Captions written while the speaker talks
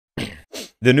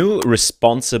The new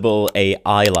responsible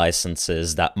AI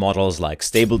licenses that models like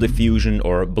Stable Diffusion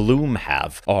or Bloom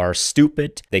have are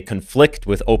stupid, they conflict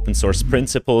with open source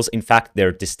principles, in fact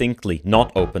they're distinctly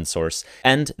not open source,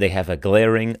 and they have a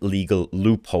glaring legal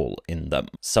loophole in them.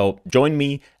 So join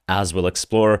me as we'll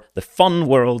explore the fun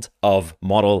world of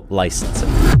model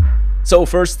licensing. So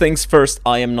first things first,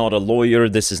 I am not a lawyer,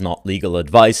 this is not legal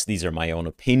advice, these are my own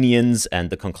opinions and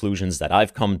the conclusions that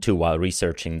I've come to while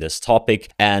researching this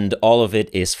topic, and all of it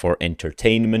is for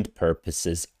entertainment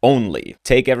purposes only.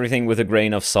 Take everything with a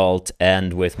grain of salt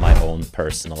and with my own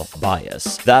personal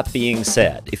bias. That being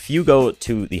said, if you go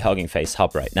to the Hugging Face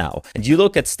Hub right now and you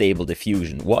look at Stable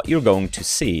Diffusion, what you're going to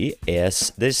see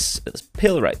is this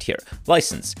pill right here,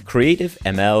 license, Creative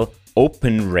ML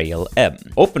OpenRail M.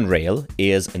 OpenRail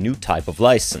is a new type of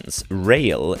license.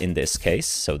 Rail in this case,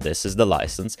 so this is the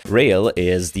license. Rail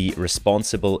is the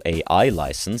responsible AI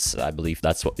license. I believe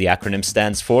that's what the acronym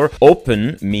stands for.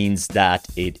 Open means that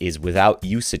it is without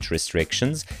usage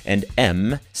restrictions, and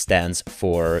M stands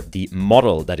for the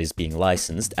model that is being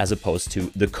licensed as opposed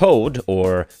to the code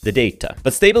or the data.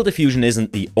 But Stable Diffusion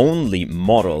isn't the only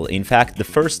model. In fact, the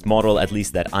first model, at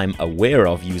least that I'm aware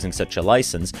of using such a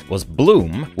license, was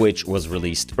Bloom, which was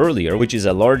released earlier, which is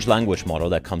a large language model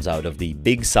that comes out of the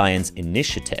Big Science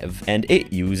Initiative, and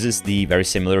it uses the very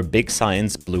similar Big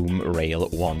Science Bloom Rail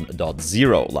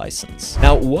 1.0 license.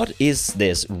 Now, what is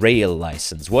this Rail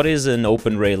license? What is an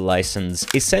OpenRail license?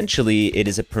 Essentially, it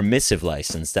is a permissive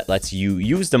license that lets you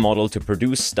use the model to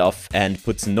produce stuff and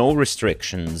puts no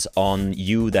restrictions on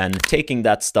you then taking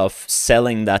that stuff,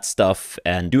 selling that stuff,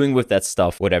 and doing with that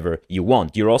stuff whatever you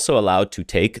want. You're also allowed to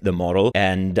take the model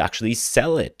and actually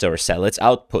sell it, or sell its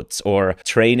outputs, or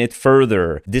train it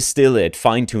further, distill it,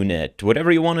 fine-tune it, whatever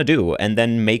you want to do, and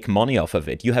then make money off of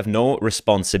it. You have no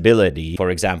responsibility, for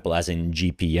example, as in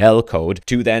GPL code,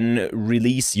 to then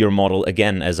release your model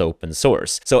again as open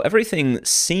source. So everything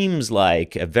seems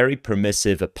like a very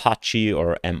permissive Apache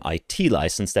or MIT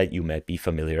license that you might be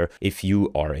familiar if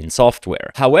you are in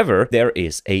software. However, there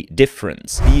is a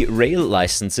difference. The Rail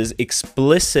licenses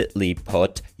explicitly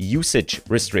put usage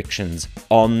restrictions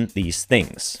on these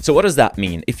things. So what does that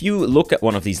mean? If you look at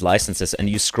one of these licenses and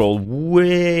you scroll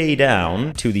way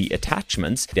down to the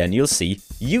attachments, then you'll see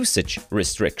usage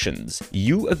restrictions.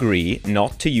 You agree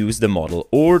not to use the model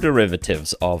or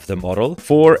derivatives of the model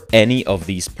for any of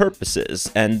these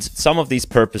purposes. And some of these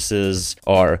purposes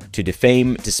are to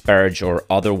defame, disparage, or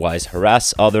otherwise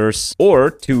harass others,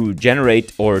 or to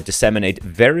generate or disseminate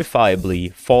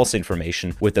verifiably false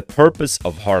information with the purpose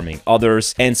of harming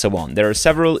others, and so on. There are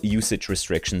several usage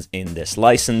restrictions in this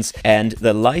license, and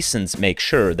the license makes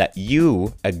sure that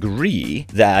you agree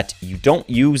that you don't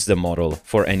use the model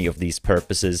for any of these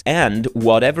purposes, and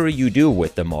whatever you do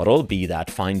with the model, be that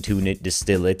fine-tune it,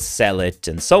 distill it, sell it,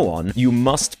 and so on, you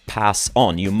must pass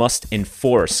on. You must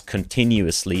enforce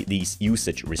continuously these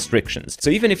usage restrictions. So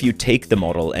even if you take the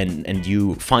model and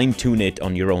you fine-tune it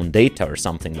on your own data or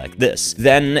something like this,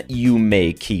 then you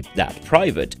may keep that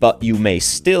private, but you may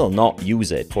still not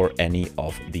use it for any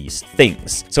of these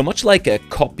things. So much like a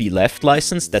copyleft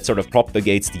license that sort of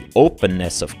propagates the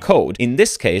openness of code, in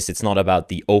this case, it's not about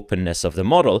the openness of the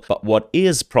model, but what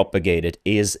is propagated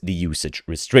is the usage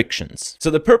restrictions. So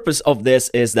the purpose of this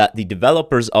is that the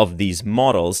developers of these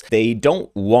models, they don't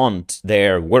want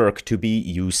their work to be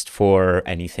used for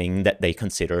anything that they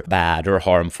consider bad or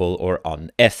harmful or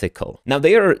unethical. Now,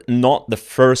 they are not the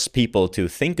first people to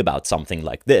think about something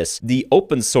like this. The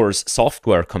open source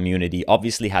software community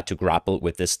obviously had to grapple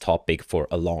with this topic for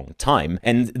a long time,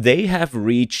 and they have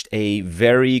reached a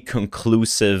very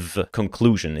conclusive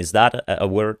conclusion. Is that a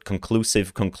word?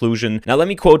 Conclusive conclusion? Now let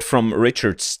me quote from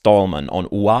Richard Stallman on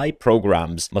why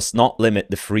programs must not limit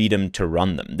the freedom to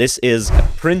run them. This is a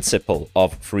principle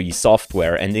of free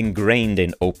software and ingrained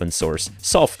in open source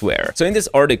software. So in this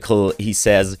article, he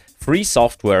says, free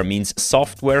software means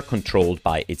software controlled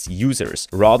by its users,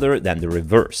 rather than the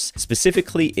reverse.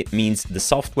 Specifically, it means the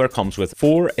software comes with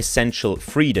 4 essential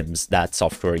freedoms that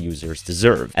software users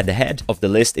deserve. At the head of the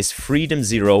list is Freedom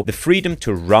 0, the freedom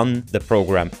to run the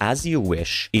program as you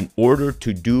wish in order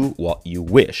to do what you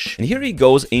wish. And here he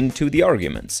goes into the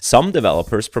arguments. Some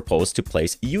developers propose to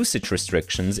place usage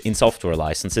restrictions in software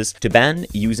licenses to ban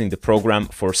using the program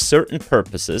for certain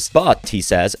purposes, but, he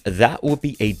says, that would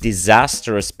be a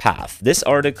disastrous path path. This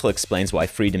article explains why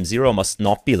Freedom Zero must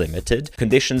not be limited.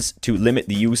 Conditions to limit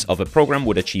the use of a program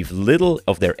would achieve little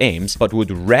of their aims, but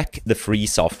would wreck the free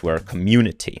software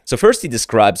community. So first he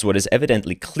describes what is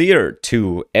evidently clear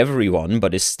to everyone,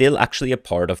 but is still actually a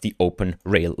part of the Open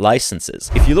Rail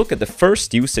licenses. If you look at the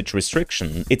first usage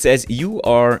restriction, it says you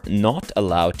are not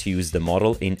allowed to use the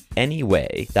model in any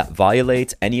way that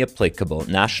violates any applicable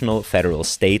national, federal,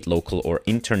 state, local, or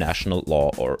international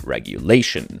law or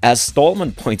regulation. As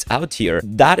Stallman points out here,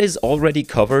 that is already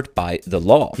covered by the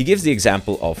law. He gives the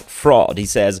example of fraud. He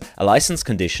says a license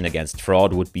condition against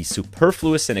fraud would be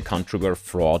superfluous in a country where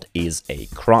fraud is a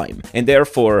crime. And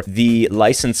therefore, the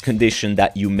license condition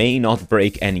that you may not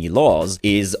break any laws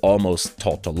is almost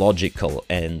tautological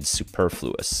and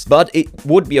superfluous. But it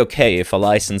would be okay if a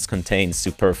license contains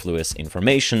superfluous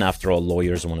information. After all,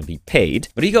 lawyers want to be paid.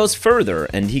 But he goes further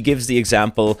and he gives the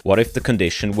example, what if the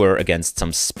condition were against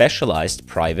some specialized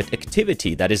private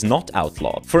activity that is not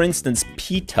outlawed? For instance,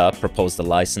 PETA proposed a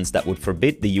license that would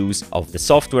forbid the use of the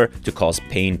software to cause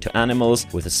pain to animals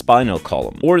with a spinal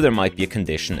column. Or there might be a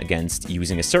condition against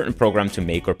using a certain program to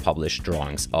make or publish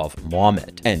drawings of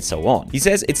Mohammed, and so on. He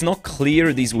says it's not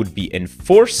clear these would be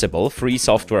enforceable. Free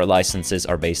software licenses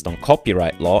are based on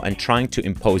copyright law, and trying to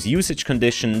impose usage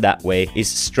condition that way is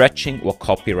stretching what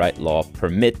copyright law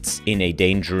permits in a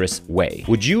dangerous way.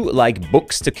 Would you like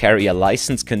books to carry a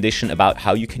license condition about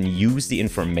how you can use the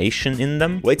information in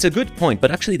them? Well, it's a good point,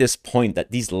 but actually this point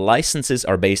that these licenses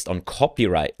are based on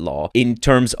copyright law in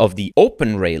terms of the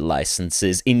Open Rail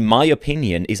licenses, in my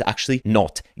opinion, is actually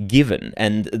not given.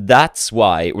 And that's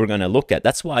why we're going to look at,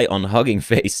 that's why on Hugging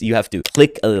Face, you have to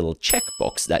click a little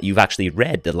checkbox that you've actually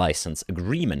read the license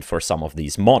agreement for some of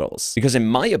these models. Because in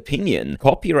my opinion,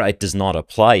 copyright does not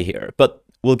apply here. But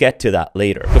we'll get to that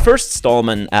later. But first,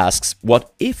 Stallman asks,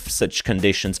 what if such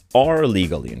conditions are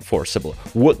legally enforceable?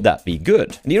 Would that be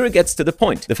good? And here it gets to the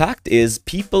point. The fact is,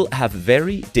 people have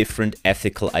very different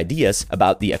ethical ideas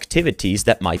about the activities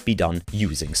that might be done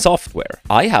using software.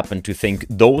 I happen to think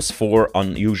those 4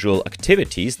 unusual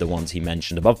activities, the ones he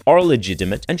mentioned above, are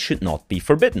legitimate and should not be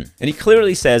forbidden. And he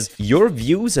clearly says, your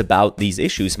views about these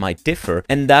issues might differ,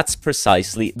 and that's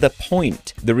precisely the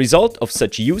point. The result of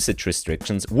such usage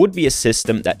restrictions would be a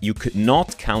system that you could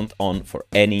not count on for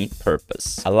any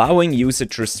purpose. Allowing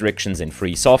usage restrictions in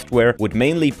free software would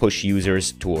mainly push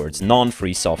users towards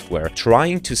non-free software.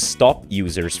 Trying to stop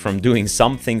users from doing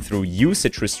something through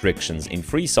usage restrictions in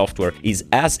free software is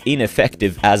as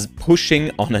ineffective as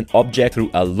pushing on an object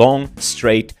through a long,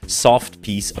 straight, soft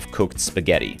piece of cooked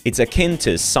spaghetti. It's akin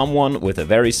to someone with a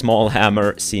very small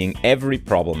hammer seeing every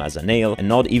problem as a nail and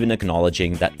not even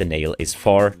acknowledging that the nail is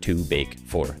far too big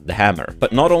for the hammer.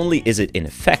 But not only is it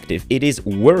ineffective, it is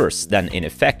worse than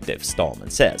ineffective,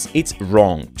 Stallman says. It's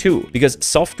wrong too, because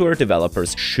software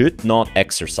developers should not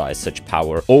exercise such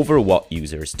power over what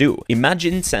users do.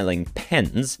 Imagine selling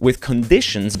pens with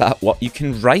conditions about what you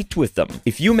can write with them.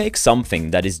 If you make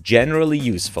something that is generally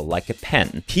useful, like a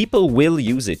pen, people will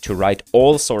use it to write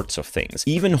all sorts of things,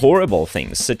 even horrible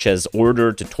things, such as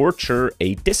order to torture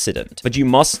a dissident. But you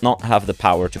must not have the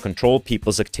power to control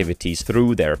people's activities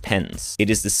through their pens. It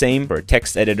is the same for a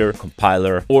text editor,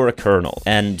 compiler, or a kernel,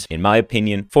 and, in my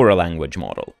opinion, for a language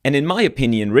model. And in my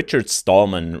opinion, Richard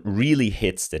Stallman really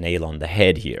hits the nail on the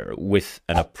head here with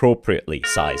an appropriately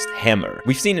sized hammer.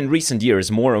 We've seen in recent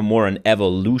years more and more an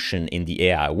evolution in the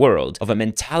AI world of a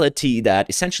mentality that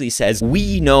essentially says,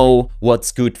 we know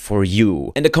what's good for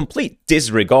you, and a complete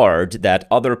disregard that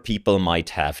other people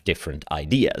might have different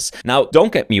ideas. Now,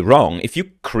 don't get me wrong, if you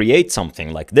create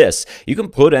something like this, you can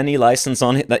put any license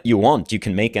on it that you want, you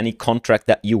can make any contract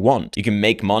that you want, you can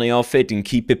make money off it and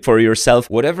keep it for yourself,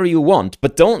 whatever you want,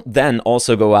 but don't then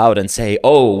also go out and say,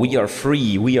 oh, we are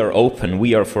free, we are open,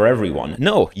 we are for everyone.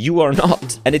 No, you are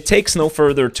not. And it takes no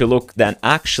further to look than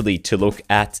actually to look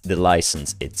at the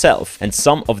license itself and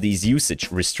some of these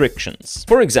usage restrictions.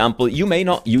 For example, you may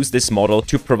not use this model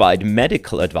to provide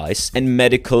medical advice and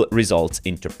medical results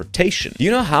interpretation. Do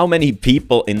you know how many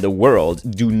people in the world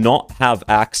do not have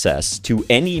access to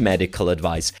any medical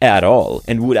advice at all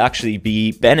and would actually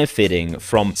be benefiting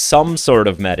from some sort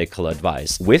of medical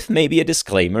advice with maybe a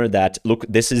disclaimer that, look,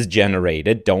 this is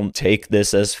generated, don't take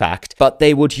this as fact, but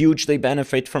they would hugely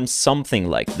benefit from something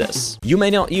like this. You may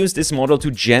not use this model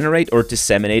to generate or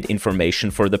disseminate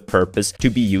information for the purpose to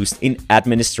be used in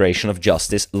administration of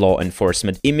justice, law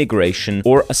enforcement, immigration,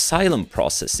 or asylum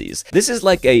processes. This is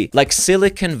like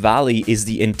Silicon Valley is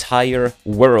the entire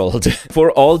world.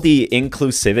 For all the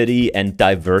inclusivity and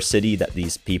diversity that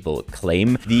these people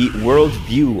claim, the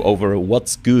worldview over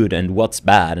what's good and what's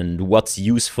bad and what's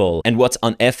useful and what's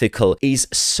unethical is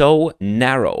so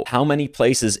narrow. How many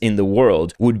places in the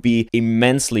world would be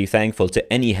immensely thankful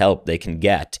to any help they can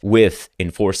get with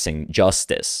enforcing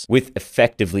justice, with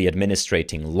effectively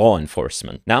administrating law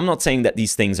enforcement? Now, I'm not saying that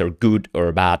these things are good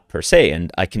or bad per se, and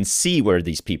I can see where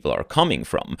these people are coming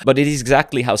from, but it is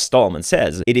exactly how Stallman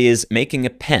says. It is making a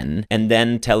pen and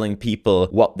then telling people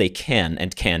what they can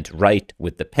and can't write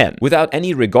with the pen, without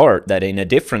any regard that in a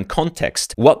different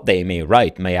context, what they may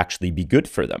write may actually be good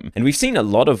for them. And we've seen a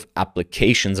lot of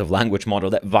applications of language model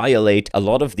that violate a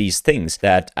lot of these things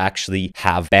that actually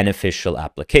have beneficial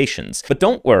applications. But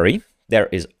don't worry, there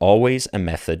is always a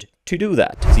method to do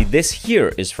that. See, this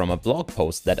here is from a blog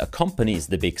post that accompanies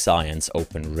the Big Science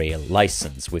Open Rail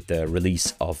license with the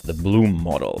release of the Bloom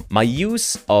model. My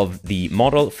use of the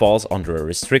model falls under a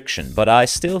restriction, but I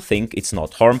still think it's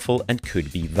not harmful and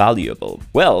could be valuable.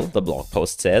 Well, the blog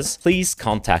post says, please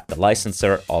contact the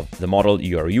licensor of the model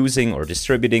you are using or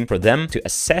distributing for them to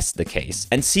assess the case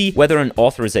and see whether an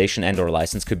authorization and/or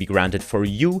license could be granted for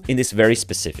you in this very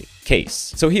specific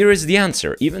case. So here is the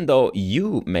answer. Even though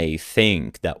you may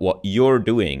think that what you're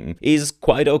doing is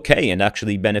quite okay and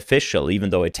actually beneficial,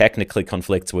 even though it technically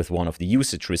conflicts with one of the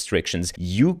usage restrictions,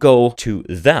 you go to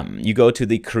them. You go to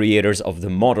the creators of the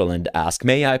model and ask,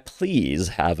 may I please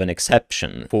have an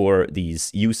exception for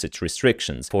these usage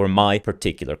restrictions for my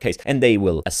particular case? And they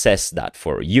will assess that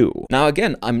for you. Now,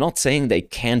 again, I'm not saying they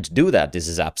can't do that. This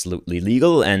is absolutely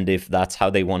legal, and if that's how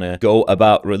they want to go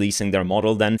about releasing their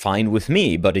model, then fine with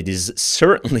me, but it is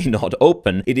certainly not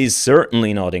open. It is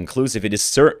certainly not inclusive. It is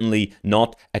certainly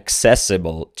not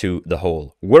accessible to the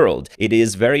whole world. It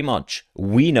is very much,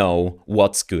 we know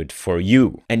what's good for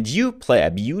you. And you,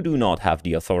 pleb, you do not have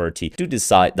the authority to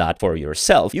decide that for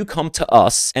yourself. You come to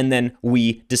us and then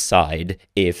we decide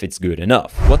if it's good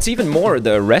enough. What's even more,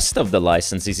 the rest of the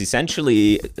license is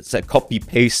essentially a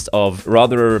copy-paste of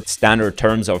rather standard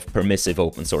terms of permissive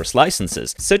open source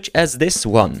licenses, such as this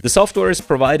one. The software is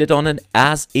provided on an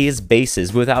as-is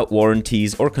basis without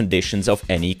warranties or conditions of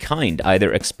any kind,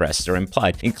 either expressed or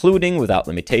implied, including without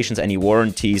limitations any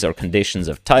warranties or conditions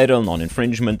of title,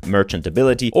 non-infringement,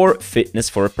 merchantability, or fitness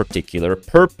for a particular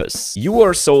purpose. You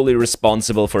are solely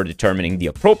responsible for determining the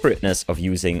appropriateness of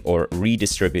using or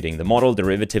redistributing the model,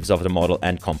 derivatives of the model,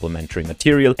 and complementary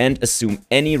material, and assume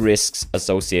any risks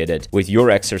associated with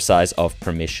your exercise of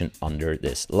permission under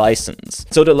this license.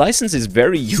 So the license is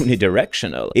very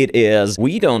unidirectional. It is,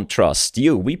 we don't trust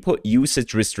you. We put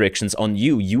usage restrictions on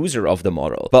you, user of the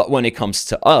model. But when it comes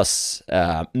to us,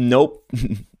 nope.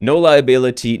 No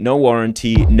liability, no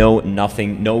warranty, no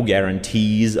nothing, no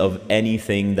guarantees of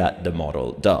anything that the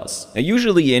model does. Now,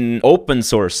 usually in open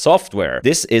source software,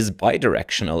 this is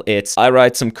bidirectional. It's, I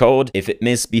write some code. If it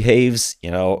misbehaves,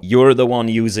 you know, you're the one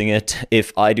using it.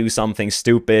 If I do something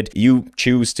stupid, you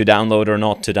choose to download or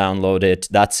not to download it.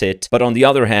 That's it. But on the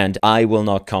other hand, I will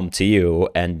not come to you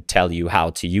and tell you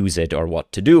how to use it or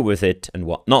what to do with it and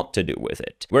what not to do with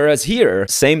it. Whereas here,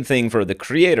 same thing for the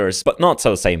creators, but not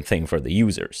so same thing for the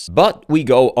users. But we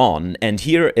go on, and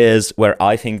here is where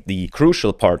I think the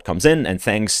crucial part comes in, and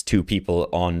thanks to people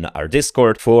on our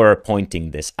Discord for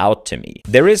pointing this out to me.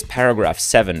 There is paragraph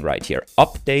 7 right here,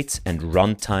 updates and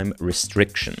runtime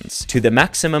restrictions. To the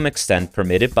maximum extent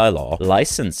permitted by law,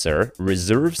 licensor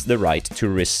reserves the right to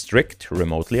restrict,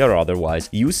 remotely or otherwise,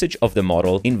 usage of the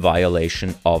model in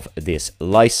violation of this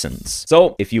license.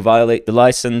 So if you violate the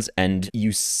license and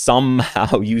you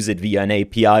somehow use it via an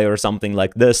API or something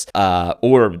like this,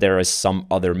 or there is some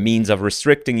other means of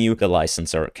restricting you, the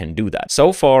licensor can do that.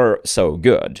 So far, so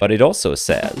good. But it also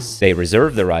says they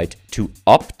reserve the right to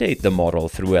update the model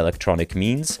through electronic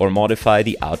means or modify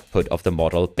the output of the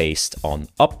model based on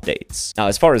updates. Now,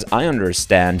 as far as I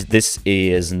understand, this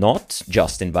is not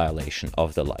just in violation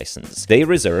of the license. They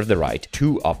reserve the right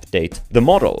to update the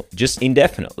model, just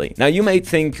indefinitely. Now, you may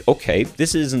think, okay,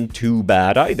 this isn't too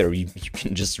bad either. You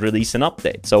can just release an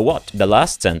update. So what? The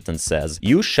last sentence says,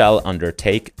 you shall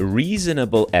undertake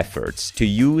reasonable efforts to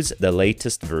use the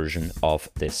latest version of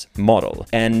this model.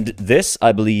 And this,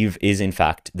 I believe, is in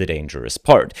fact the dangerous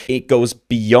part. It goes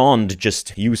beyond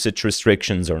just usage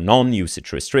restrictions or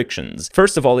non-usage restrictions.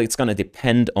 First of all, it's going to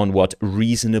depend on what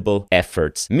reasonable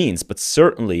efforts means, but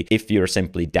certainly if you're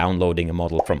simply downloading a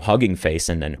model from Hugging Face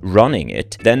and then running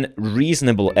it, then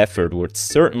reasonable effort would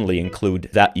certainly include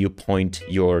that you point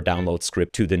your download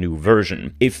script to the new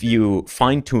version. If you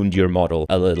fine-tuned your model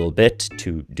a little bit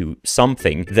to do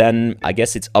something, then I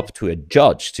guess it's up to a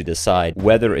judge to decide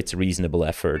whether it's reasonable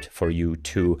effort for you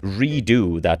to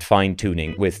redo that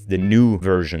fine-tuning with the new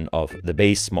version of the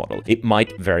base model. It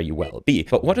might very well be.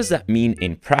 But what does that mean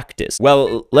in practice?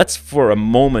 Well, let's for a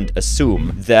moment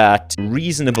assume that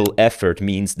reasonable effort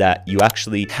means that you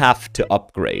actually have to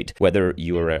upgrade, whether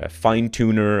you're a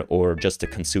fine-tuner or just a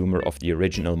consumer of the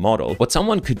original model. What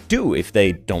someone could do if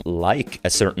they don't like a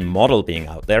certain model being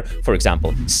out there, for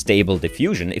example, Stable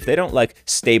Diffusion, if they don't like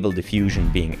Stable Diffusion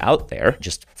being out there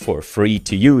just for free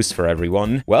to use for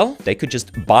everyone, well, they could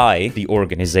just buy the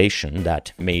organization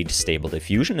that made Stable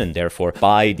Diffusion and therefore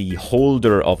buy the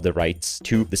holder of the rights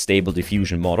to the Stable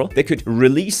Diffusion model. They could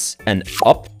release an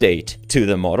update to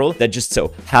the model that just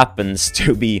so happens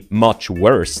to be much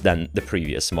worse than the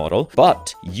previous model,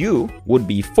 but you would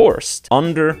be forced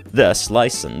under this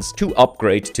license to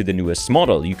upgrade to the newest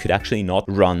model. You could actually not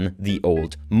run the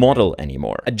old model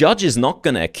anymore. A judge is not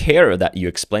gonna care that you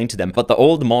explain to them, but the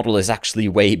old model is actually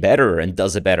way better and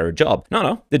does a better job.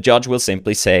 No. The judge will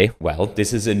simply say, well,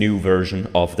 this is a new version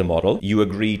of the model. You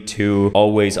agree to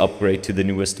always upgrade to the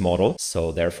newest model,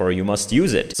 so therefore you must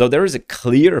use it. So there is a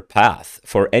clear path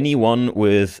for anyone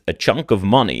with a chunk of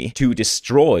money to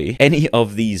destroy any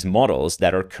of these models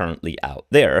that are currently out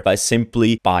there by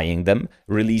simply buying them,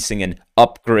 releasing an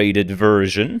upgraded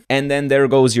version, and then there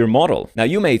goes your model. Now,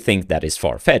 you may think that is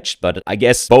far-fetched, but I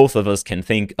guess both of us can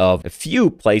think of a few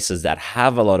places that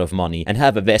have a lot of money and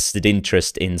have a vested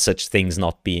interest in such things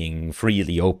not being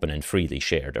freely open and freely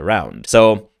shared around.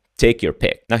 So take your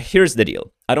pick. Now, here's the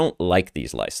deal. I don't like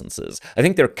these licenses. I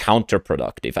think they're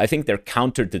counterproductive. I think they're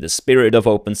counter to the spirit of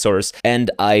open source, and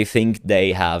I think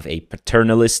they have a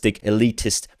paternalistic,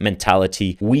 elitist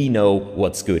mentality. We know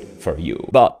what's good for you.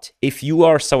 But if you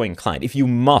are so inclined, if you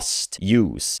must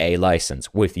use a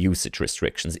license with usage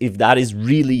restrictions, if that is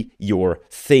really your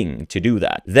thing to do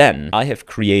that, then I have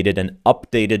created an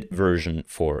updated version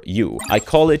for you. I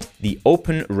call it the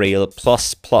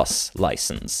OpenRail++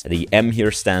 license. The M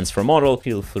here stands for model.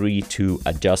 Feel free to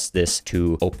adjust this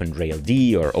to OpenRail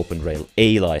D or OpenRail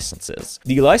A licenses.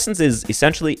 The license is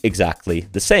essentially exactly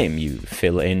the same. You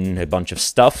fill in a bunch of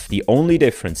stuff. The only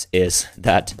difference is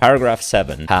that paragraph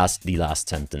 7 has the last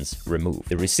sentence removed.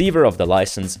 The receiver of the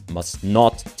license must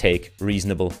not take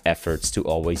reasonable efforts to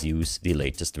always use the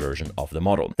latest version of the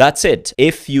model. That's it.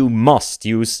 If you must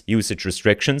use usage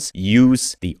restrictions,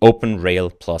 use the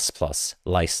OpenRail++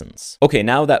 license. Okay,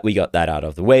 now that we got that out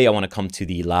of the way, I want to come to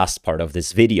the last part of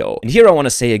this video. And here I want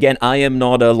to say again, I am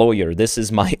not a lawyer. This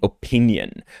is my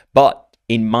opinion. But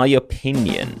in my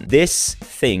opinion, this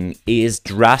thing is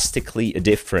drastically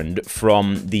different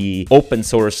from the open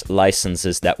source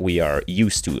licenses that we are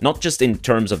used to. Not just in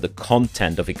terms of the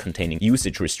content of it containing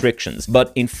usage restrictions,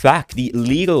 but in fact, the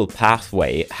legal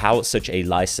pathway, how such a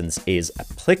license is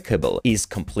applicable, is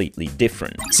completely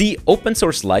different. See, open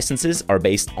source licenses are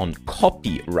based on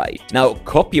copyright. Now,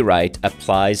 copyright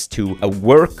applies to a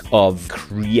work of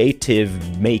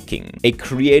creative making, a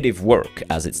creative work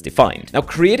as it's defined. Now,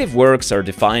 creative works are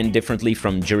defined differently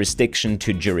from jurisdiction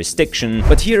to jurisdiction,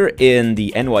 but here in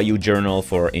the NYU Journal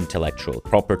for Intellectual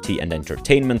Property and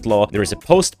Entertainment Law, there is a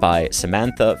post by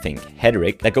Samantha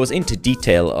Fink-Hedrick that goes into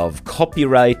detail of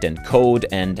copyright and code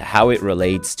and how it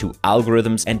relates to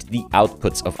algorithms and the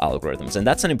outputs of algorithms, and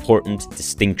that's an important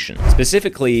distinction.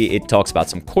 Specifically, it talks about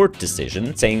some court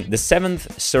decision saying the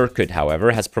Seventh Circuit,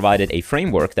 however, has provided a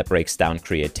framework that breaks down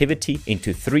creativity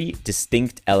into 3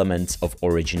 distinct elements of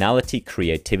originality,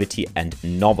 creativity, and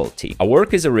novelty. A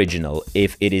work is original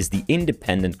if it is the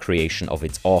independent creation of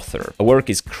its author. A work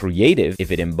is creative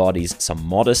if it embodies some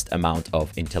modest amount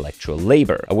of intellectual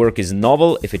labor. A work is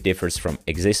novel if it differs from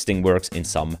existing works in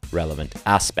some relevant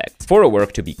aspect. For a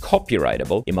work to be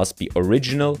copyrightable, it must be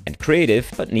original and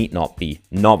creative, but need not be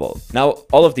novel. Now,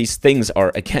 all of these things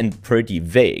are again pretty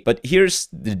vague, but here's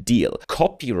the deal.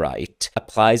 Copyright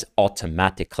applies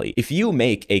automatically. If you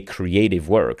make a creative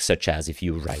work, such as if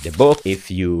you write a book,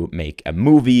 if you make a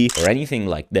movie or anything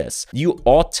like this, you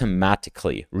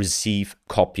automatically receive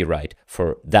copyright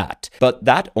for that. But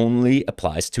that only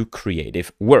applies to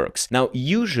creative works. Now,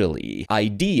 usually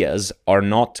ideas are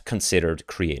not considered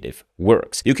creative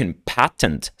works. You can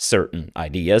patent certain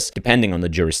ideas depending on the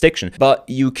jurisdiction, but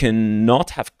you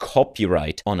cannot have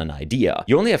copyright on an idea.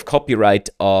 You only have copyright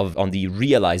on the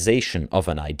realization of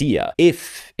an idea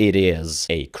if it is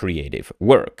a creative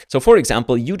work. So for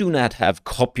example, you do not have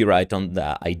copyright on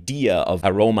the idea of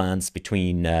a romance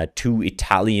between 2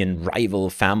 Italian rival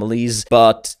families,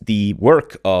 but the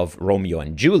work of Romeo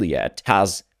and Juliet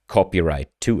has copyright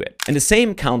to it. And the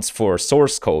same counts for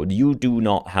source code. You do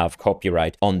not have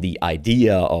copyright on the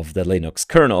idea of the Linux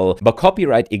kernel, but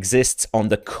copyright exists on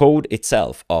the code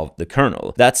itself of the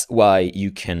kernel. That's why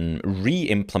you can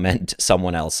re-implement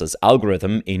someone else's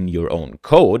algorithm in your own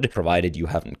code, provided you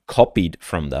haven't copied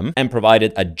from them, and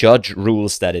provided a judge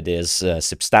rules that it is a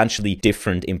substantially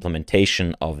different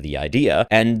implementation of the idea,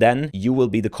 and then you will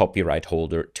be the copyright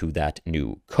holder to that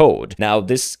new code. Now,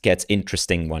 this gets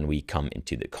interesting when we come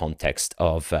into the context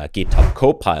of GitHub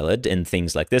Copilot and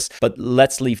things like this, but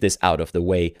let's leave this out of the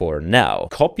way for now.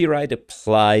 Copyright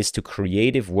applies to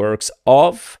creative works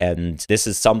of, and this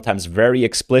is sometimes very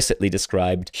explicitly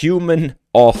described, human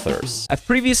authors. I've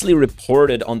previously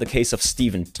reported on the case of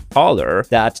Stephen Thaler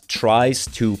that tries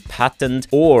to patent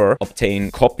or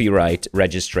obtain copyright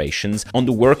registrations on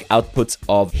the work outputs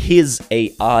of his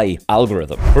AI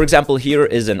algorithm. For example, here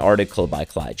is an article by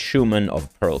Clyde Schumann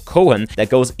of Pearl Cohen that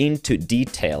goes into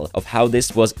detail of how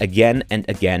this was again and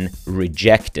again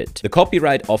rejected. The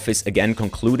Copyright Office again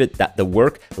concluded that the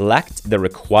work lacked the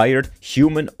required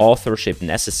human authorship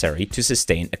necessary to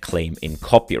sustain a claim in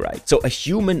copyright. So a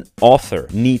human author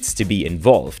needs to be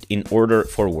involved in order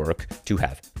for work to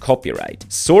have copyright.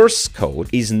 Source code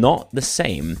is not the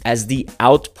same as the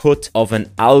output of an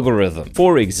algorithm.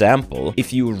 For example,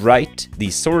 if you write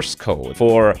the source code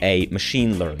for a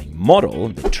machine learning model,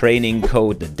 the training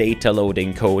code, the data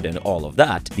loading code, and all of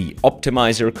that, the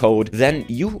optimizer code, then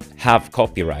you have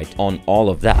copyright on all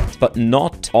of that, but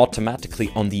not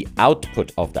automatically on the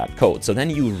output of that code. So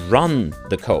then you run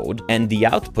the code, and the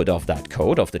output of that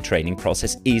code, of the training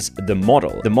process, is the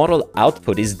model. The model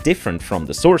output is different from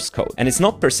the source code, and it's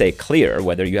not per se clear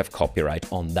whether you have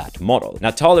copyright on that model.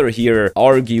 Now, Thaler here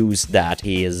argues that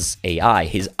his AI,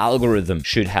 his algorithm,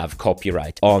 should have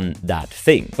copyright on that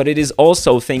thing. But it is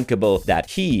also thinkable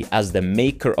that he, as the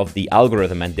maker of the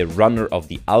algorithm and the runner of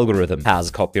the algorithm,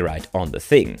 has copyright on the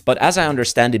thing. But as I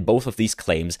understand it, both of these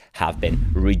claims have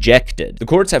been rejected. The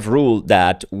courts have ruled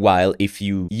that while if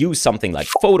you use something like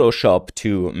Photoshop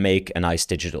to make a nice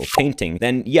digital painting,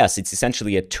 then yes, it's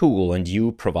essentially a tool and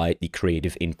you provide the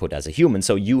creative input as a human,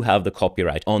 so you have the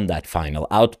copyright on that final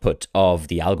output of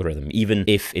the algorithm, even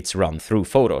if it's run through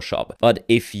Photoshop. But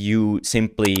if you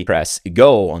simply press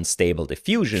go on Stable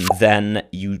Diffusion, then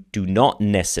you do not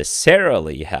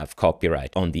necessarily have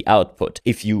copyright on the output.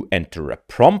 If you enter a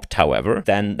prompt, however,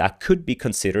 then that could be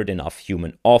considered enough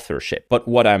human authorship. But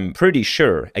what I'm pretty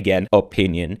sure, again,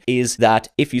 opinion, is that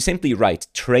if you simply write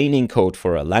training code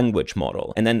for a language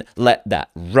model and then let that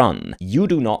run, you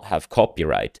do not have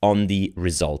copyright on the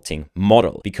resulting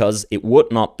model, because it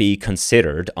would not be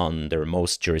considered under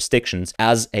most jurisdictions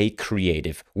as a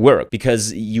creative work,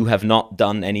 because you have not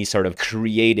done any sort of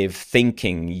creative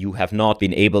thinking. You have not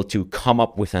been able to come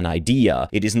up with an idea.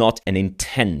 It is not an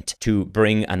intent to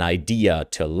bring an idea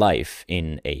to life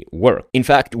in a work. In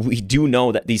fact, we do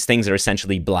know that these things are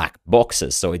essentially black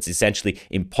boxes, so it's essentially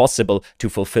impossible to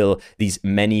fulfill these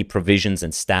many provisions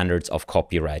and standards of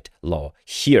copyright law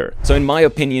here. So in my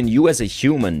opinion, you as a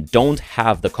human don't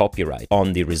have the copyright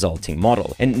on the resulting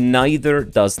model, and neither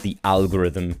does the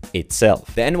algorithm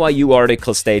itself. The NYU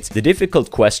article states, the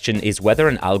difficult question is whether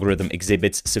an algorithm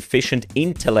exhibits sufficient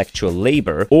intellectual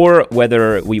labor, or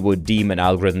whether we would deem an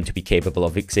algorithm to be capable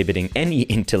of exhibiting any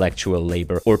intellectual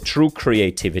labor or true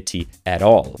creativity at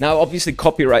all. Now, obviously,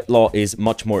 copyright law is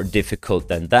much more difficult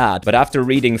than that, but after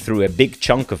reading through a big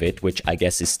chunk of it, which I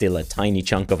guess is still a tiny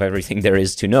chunk of everything there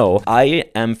is to know, I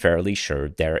am fairly sure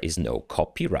there is no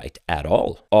copyright at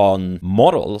all on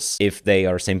models if they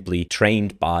are simply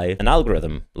trained by an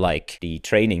algorithm, like the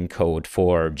training code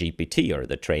for GPT or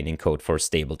the training code for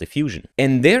Stable Diffusion.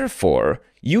 And therefore,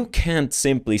 you can't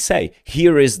simply say,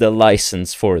 here is the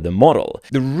license for the model.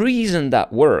 The reason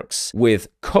that works with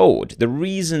code, the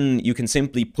reason you can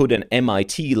simply put an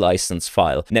MIT license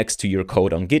file next to your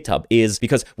code on GitHub is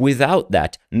because without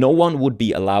that, no one would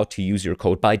be allowed to use your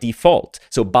code by default.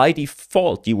 So by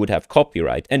default, you would have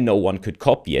copyright and no one could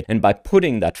copy it. And by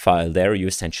putting that file there, you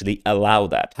essentially allow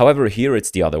that. However, here it's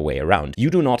the other way around.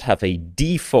 You do not have a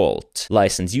default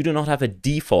license. You do not have a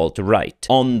default right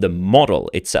on the model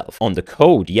itself. On the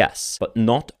code, yes, but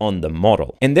not on the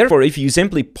model. And therefore, if you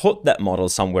simply put that model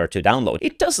somewhere to download,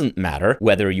 it doesn't matter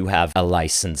whether you have a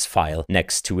license file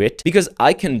next to it, because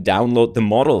I can download the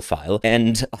model file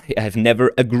and I have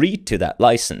never agreed to that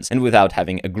license. And without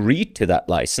having agreed to that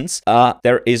license,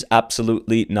 there is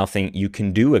absolutely nothing you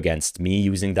can do against me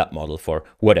using that model for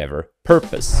whatever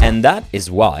purpose. And that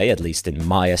is why, at least in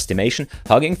my estimation,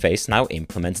 Hugging Face now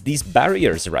implements these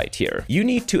barriers right here. You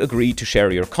need to agree to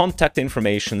share your contact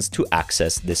information to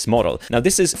access this model. Now,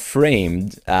 this is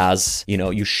framed as, you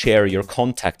know, you share your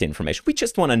contact information. We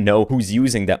just want to know who's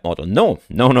using that model. No.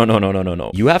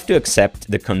 You have to accept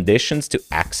the conditions to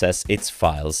access its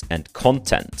files and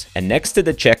content. And next to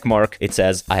the check mark, it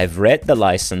says, I have read the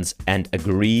license and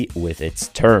agree with its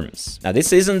terms. Now,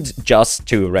 this isn't just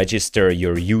to register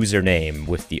your username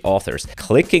with the authors.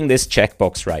 Clicking this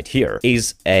checkbox right here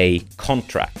is a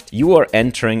contract. You are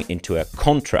entering into a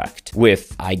contract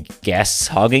with, I guess,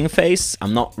 Hugging Face.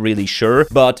 I'm not really sure,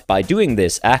 but by doing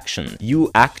this action,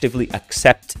 you actively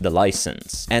accept the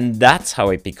license, and that's how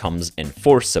it becomes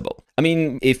enforceable. I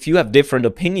mean, if you have different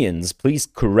opinions, please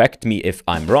correct me if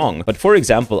I'm wrong. But for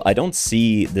example, I don't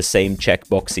see the same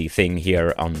checkboxy thing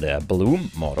here on the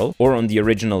Bloom model or on the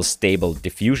original Stable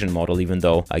Diffusion model, even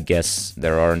though I guess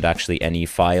there aren't actually any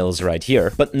files right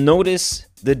here. But notice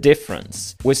the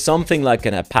difference. With something like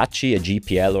an Apache, a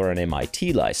GPL, or an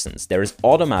MIT license, there is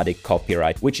automatic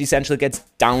copyright, which essentially gets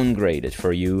downgraded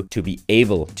for you to be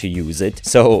able to use it.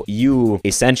 So you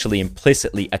essentially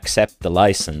implicitly accept the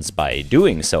license by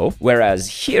doing so.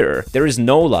 Whereas here, there is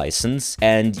no license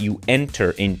and you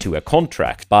enter into a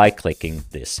contract by clicking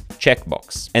this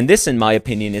checkbox. And this, in my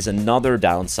opinion, is another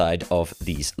downside of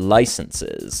these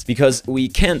licenses, because we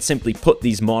can't simply put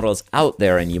these models out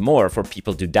there anymore for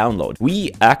people to download.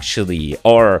 We actually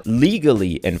are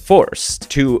legally enforced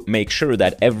to make sure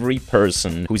that every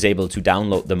person who's able to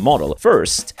download the model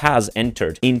first has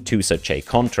entered into such a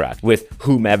contract with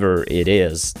whomever it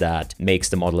is that makes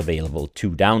the model available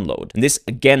to download. And this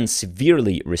again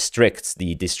severely restricts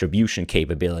the distribution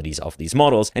capabilities of these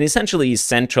models and essentially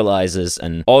centralizes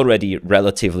an already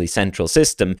relatively central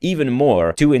system even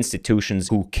more to institutions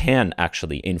who can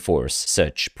actually enforce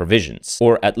such provisions,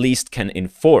 or at least can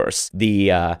enforce the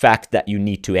fact that you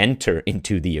need to enter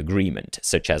into the agreement,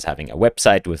 such as having a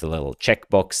website with a little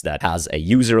checkbox that has a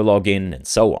user login and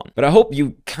so on. But I hope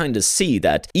you kind of see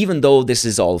that even though this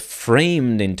is all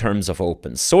framed in terms of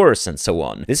open source and so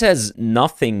on, this has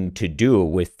nothing to do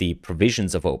with the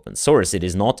provisions of open source. It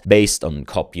is not based on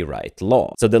copyright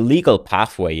law. So the legal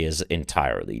pathway is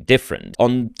entirely different.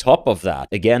 On top of that,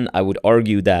 again, I would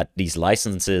argue that these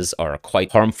licenses are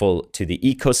quite harmful to the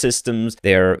ecosystems.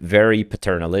 They're very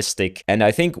paternalistic, and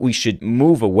I think we should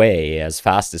move away as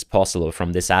fast as possible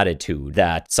from this attitude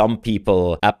that some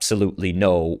people absolutely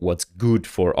know what's good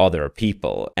for other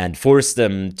people and force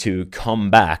them to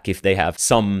come back if they have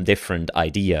some different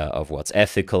idea of what's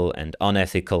ethical and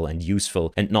unethical and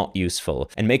useful and not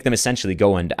useful, and make them essentially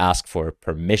go and ask for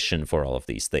permission for all of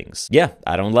these things. Yeah,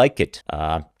 I don't like it.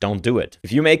 Don't do it.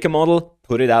 If you make a model,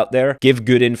 put it out there, give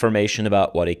good information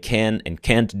about what it can and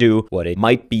can't do, what it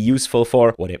might be useful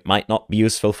for, what it might not be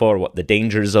useful for, what the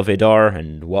dangers of it are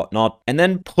and whatnot, and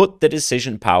then put the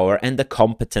decision power and the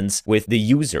competence with the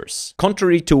users.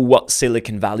 Contrary to what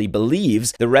Silicon Valley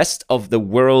believes, the rest of the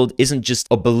world isn't just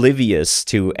oblivious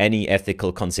to any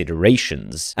ethical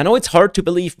considerations. I know it's hard to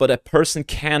believe, but a person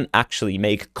can actually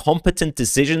make competent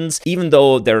decisions even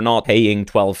though they're not paying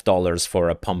 $12 for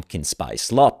a pumpkin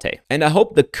spice latte. And I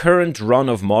hope the current run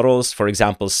of models, for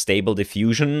example, Stable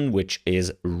Diffusion, which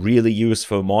is a really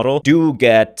useful model, do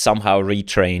get somehow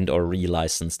retrained or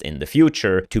relicensed in the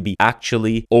future to be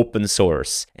actually open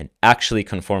source and actually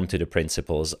conform to the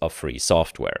principles of free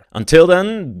software. Until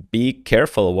then, be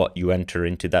careful what you enter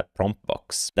into that prompt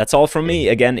box. That's all from me.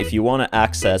 Again, if you want to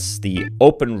access the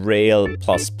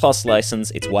OpenRail++ license,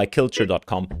 it's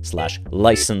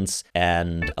ykilcher.com/license,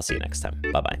 and I'll see you next time.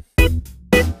 Bye-bye.